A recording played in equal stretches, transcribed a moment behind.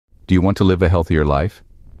Do you want to live a healthier life?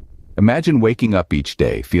 Imagine waking up each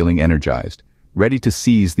day feeling energized, ready to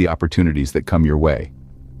seize the opportunities that come your way.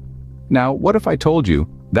 Now, what if I told you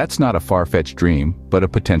that's not a far-fetched dream, but a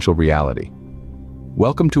potential reality?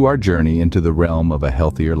 Welcome to our journey into the realm of a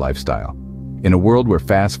healthier lifestyle. In a world where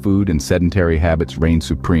fast food and sedentary habits reign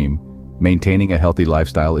supreme, maintaining a healthy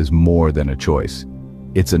lifestyle is more than a choice.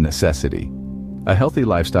 It's a necessity. A healthy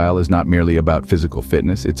lifestyle is not merely about physical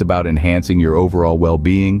fitness, it's about enhancing your overall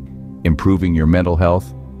well-being, improving your mental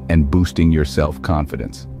health, and boosting your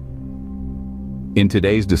self-confidence. In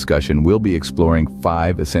today's discussion, we'll be exploring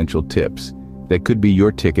 5 essential tips that could be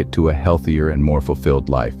your ticket to a healthier and more fulfilled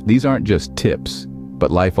life. These aren't just tips, but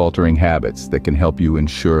life-altering habits that can help you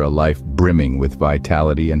ensure a life brimming with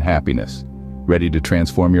vitality and happiness. Ready to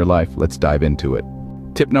transform your life? Let's dive into it.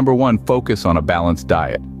 Tip number 1, focus on a balanced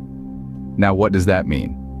diet. Now, what does that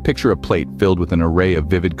mean? Picture a plate filled with an array of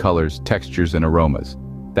vivid colors, textures, and aromas.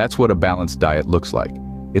 That's what a balanced diet looks like.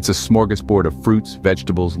 It's a smorgasbord of fruits,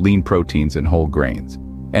 vegetables, lean proteins, and whole grains.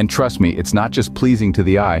 And trust me, it's not just pleasing to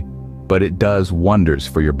the eye, but it does wonders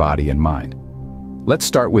for your body and mind. Let's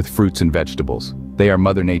start with fruits and vegetables. They are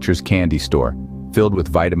Mother Nature's candy store, filled with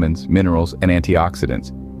vitamins, minerals, and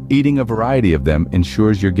antioxidants. Eating a variety of them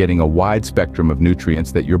ensures you're getting a wide spectrum of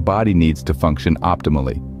nutrients that your body needs to function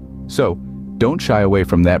optimally. So, don't shy away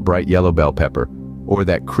from that bright yellow bell pepper or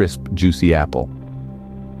that crisp, juicy apple.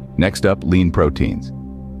 Next up, lean proteins.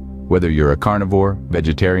 Whether you're a carnivore,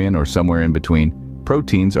 vegetarian, or somewhere in between,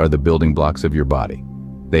 proteins are the building blocks of your body.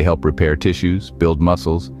 They help repair tissues, build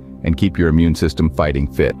muscles, and keep your immune system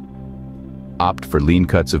fighting fit. Opt for lean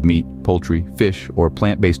cuts of meat, poultry, fish, or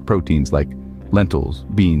plant-based proteins like lentils,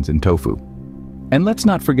 beans, and tofu. And let's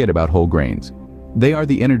not forget about whole grains. They are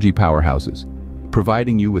the energy powerhouses,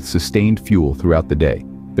 providing you with sustained fuel throughout the day.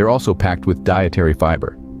 They're also packed with dietary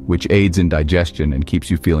fiber, which aids in digestion and keeps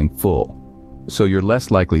you feeling full, so you're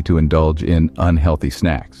less likely to indulge in unhealthy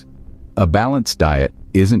snacks. A balanced diet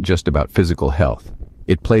isn't just about physical health.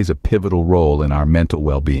 It plays a pivotal role in our mental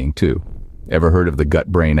well-being too. Ever heard of the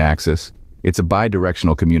gut-brain axis? It's a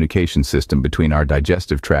bidirectional communication system between our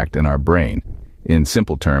digestive tract and our brain. In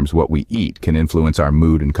simple terms, what we eat can influence our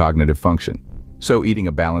mood and cognitive function. So eating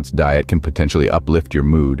a balanced diet can potentially uplift your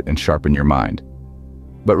mood and sharpen your mind.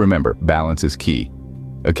 But remember, balance is key.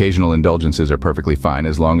 Occasional indulgences are perfectly fine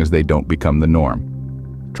as long as they don't become the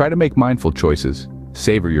norm. Try to make mindful choices,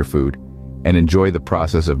 savor your food, and enjoy the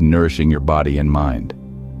process of nourishing your body and mind.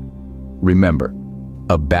 Remember,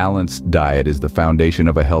 a balanced diet is the foundation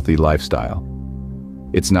of a healthy lifestyle.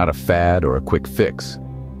 It's not a fad or a quick fix.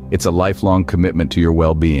 It's a lifelong commitment to your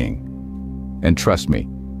well-being. And trust me,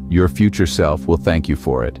 your future self will thank you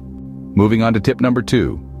for it. Moving on to tip number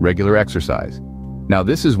 2, regular exercise. Now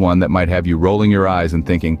this is one that might have you rolling your eyes and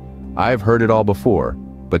thinking, I've heard it all before,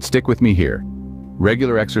 but stick with me here.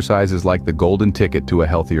 Regular exercise is like the golden ticket to a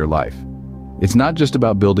healthier life. It's not just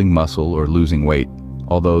about building muscle or losing weight,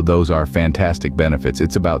 although those are fantastic benefits.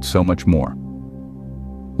 It's about so much more.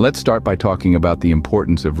 Let's start by talking about the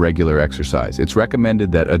importance of regular exercise. It's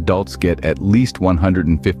recommended that adults get at least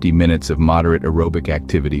 150 minutes of moderate aerobic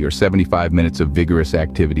activity or 75 minutes of vigorous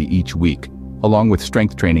activity each week, along with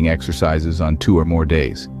strength training exercises on 2 or more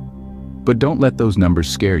days. But don't let those numbers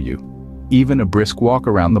scare you. Even a brisk walk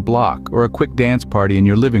around the block or a quick dance party in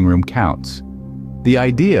your living room counts. The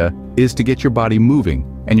idea is to get your body moving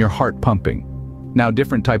and your heart pumping. Now,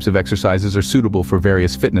 different types of exercises are suitable for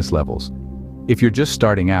various fitness levels. If you're just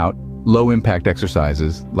starting out, low-impact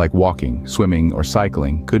exercises like walking, swimming, or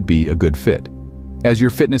cycling could be a good fit. As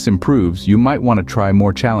your fitness improves, you might want to try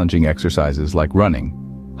more challenging exercises like running,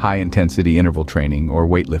 high-intensity interval training, or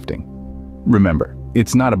weightlifting. Remember,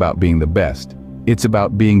 it's not about being the best. It's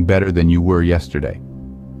about being better than you were yesterday.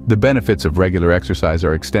 The benefits of regular exercise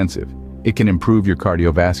are extensive. It can improve your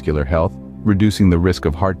cardiovascular health, reducing the risk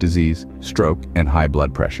of heart disease, stroke, and high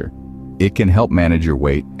blood pressure. It can help manage your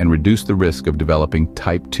weight and reduce the risk of developing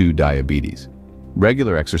type 2 diabetes.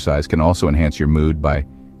 Regular exercise can also enhance your mood by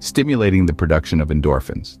stimulating the production of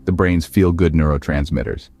endorphins, the brain's feel-good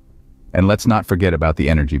neurotransmitters. And let's not forget about the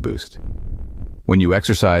energy boost. When you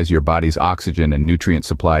exercise, your body's oxygen and nutrient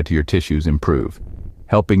supply to your tissues improve,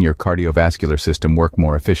 helping your cardiovascular system work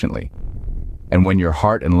more efficiently. And when your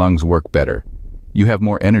heart and lungs work better, you have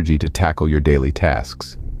more energy to tackle your daily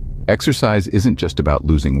tasks. Exercise isn't just about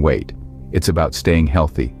losing weight. It's about staying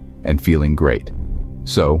healthy and feeling great.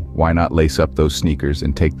 So, why not lace up those sneakers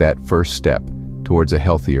and take that first step towards a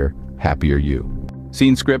healthier, happier you?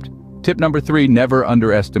 Scene script. Tip number 3, never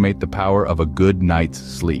underestimate the power of a good night's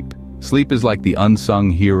sleep. Sleep is like the unsung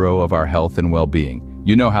hero of our health and well-being.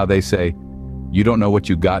 You know how they say, you don't know what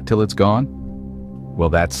you got till it's gone? Well,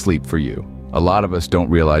 that's sleep for you. A lot of us don't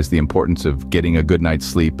realize the importance of getting a good night's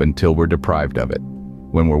sleep until we're deprived of it.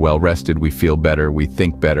 When we're well rested, we feel better, we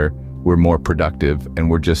think better, we're more productive, and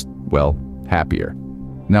we're just, well, happier.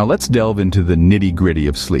 Now let's delve into the nitty-gritty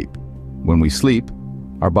of sleep. When we sleep,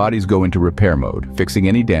 our bodies go into repair mode, fixing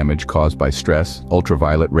any damage caused by stress,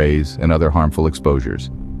 ultraviolet rays, and other harmful exposures.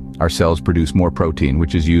 Our cells produce more protein,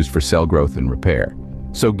 which is used for cell growth and repair.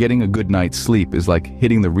 So getting a good night's sleep is like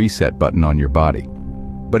hitting the reset button on your body.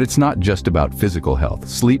 But it's not just about physical health.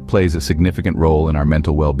 Sleep plays a significant role in our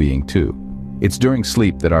mental well-being too. It's during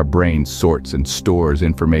sleep that our brain sorts and stores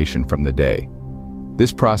information from the day.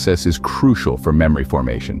 This process is crucial for memory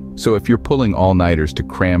formation. So if you're pulling all-nighters to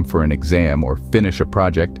cram for an exam or finish a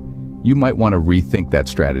project, you might want to rethink that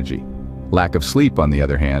strategy. Lack of sleep, on the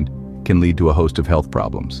other hand, can lead to a host of health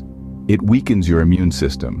problems. It weakens your immune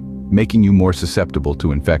system, making you more susceptible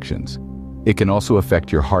to infections. It can also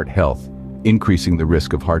affect your heart health, increasing the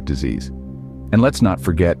risk of heart disease. And let's not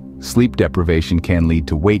forget, sleep deprivation can lead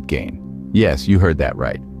to weight gain. Yes, you heard that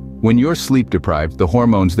right. When you're sleep deprived, the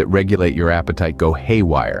hormones that regulate your appetite go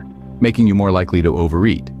haywire, making you more likely to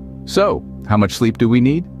overeat. So, how much sleep do we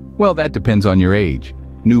need? Well, that depends on your age.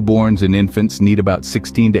 Newborns and infants need about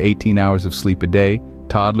 16 to 18 hours of sleep a day.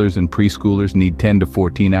 Toddlers and preschoolers need 10 to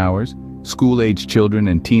 14 hours. School-age children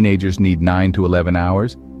and teenagers need 9 to 11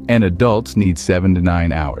 hours. And adults need 7 to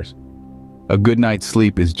 9 hours. A good night's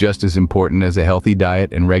sleep is just as important as a healthy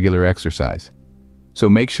diet and regular exercise. So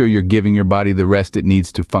make sure you're giving your body the rest it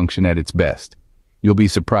needs to function at its best. You'll be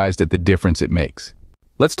surprised at the difference it makes.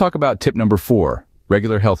 Let's talk about tip number 4,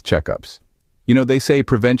 regular health checkups. You know, they say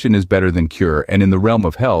prevention is better than cure, and in the realm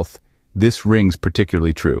of health, this rings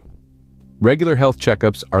particularly true. Regular health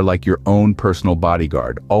checkups are like your own personal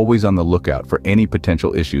bodyguard, always on the lookout for any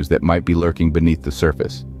potential issues that might be lurking beneath the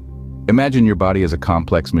surface. Imagine your body as a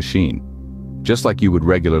complex machine. Just like you would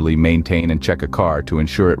regularly maintain and check a car to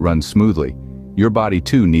ensure it runs smoothly, your body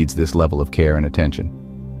too needs this level of care and attention.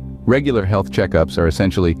 Regular health checkups are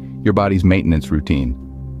essentially your body's maintenance routine.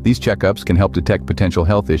 These checkups can help detect potential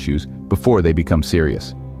health issues before they become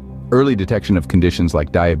serious. Early detection of conditions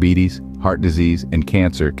like diabetes, heart disease, and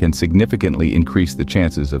cancer can significantly increase the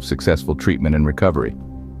chances of successful treatment and recovery.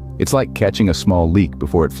 It's like catching a small leak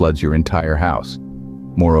before it floods your entire house.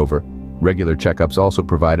 Moreover, regular checkups also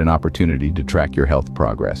provide an opportunity to track your health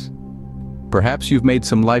progress. Perhaps you've made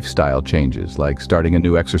some lifestyle changes, like starting a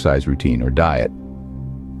new exercise routine or diet.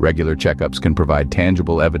 Regular checkups can provide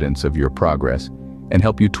tangible evidence of your progress and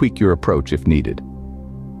help you tweak your approach if needed.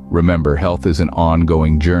 Remember, health is an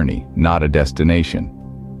ongoing journey, not a destination.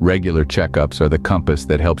 Regular checkups are the compass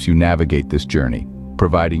that helps you navigate this journey,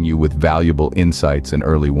 providing you with valuable insights and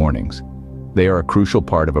early warnings. They are a crucial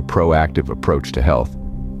part of a proactive approach to health,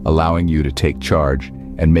 allowing you to take charge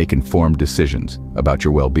and make informed decisions about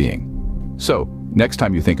your well-being. So, next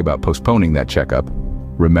time you think about postponing that checkup,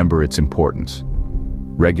 remember its importance.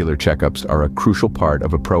 Regular checkups are a crucial part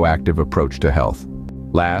of a proactive approach to health.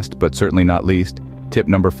 Last, but certainly not least, tip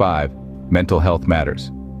number 5, mental health matters.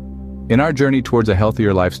 In our journey towards a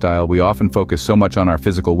healthier lifestyle, we often focus so much on our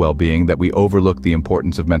physical well-being that we overlook the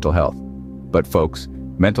importance of mental health. But folks,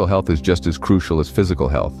 mental health is just as crucial as physical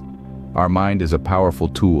health. Our mind is a powerful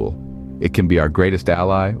tool. It can be our greatest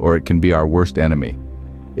ally, or it can be our worst enemy.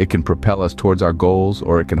 It can propel us towards our goals,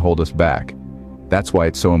 or it can hold us back. That's why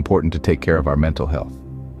it's so important to take care of our mental health.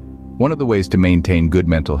 One of the ways to maintain good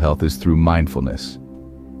mental health is through mindfulness.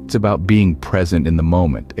 It's about being present in the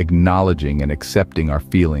moment, acknowledging and accepting our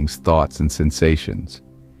feelings, thoughts, and sensations.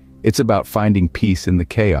 It's about finding peace in the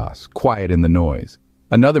chaos, quiet in the noise.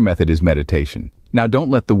 Another method is meditation. Now, don't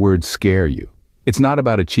let the word scare you. It's not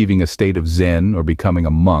about achieving a state of Zen or becoming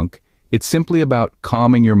a monk. It's simply about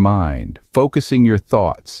calming your mind, focusing your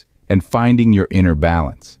thoughts, and finding your inner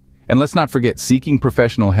balance. And let's not forget, seeking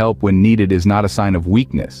professional help when needed is not a sign of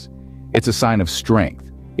weakness. It's a sign of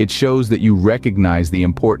strength. It shows that you recognize the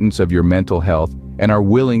importance of your mental health and are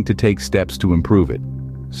willing to take steps to improve it.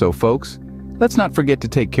 So folks, let's not forget to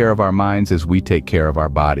take care of our minds as we take care of our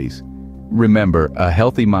bodies. Remember, a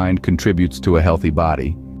healthy mind contributes to a healthy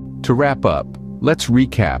body. To wrap up, let's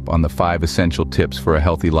recap on the 5 essential tips for a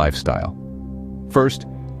healthy lifestyle. First,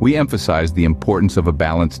 we emphasize the importance of a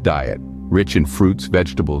balanced diet, rich in fruits,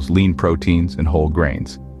 vegetables, lean proteins, and whole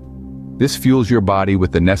grains. This fuels your body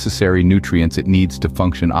with the necessary nutrients it needs to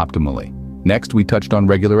function optimally. Next, we touched on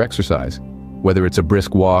regular exercise. Whether it's a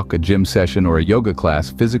brisk walk, a gym session, or a yoga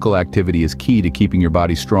class, physical activity is key to keeping your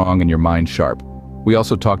body strong and your mind sharp. We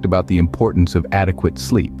also talked about the importance of adequate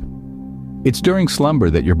sleep. It's during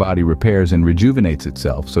slumber that your body repairs and rejuvenates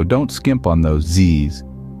itself, so don't skimp on those Z's.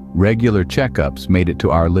 Regular checkups made it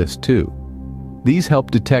to our list too. These help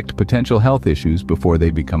detect potential health issues before they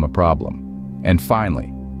become a problem. And finally,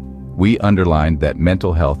 we underlined that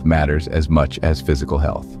mental health matters as much as physical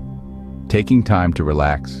health. Taking time to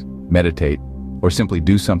relax, meditate, or simply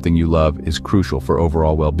do something you love is crucial for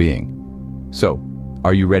overall well-being. So,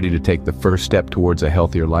 are you ready to take the first step towards a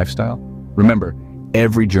healthier lifestyle? Remember,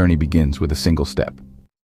 every journey begins with a single step.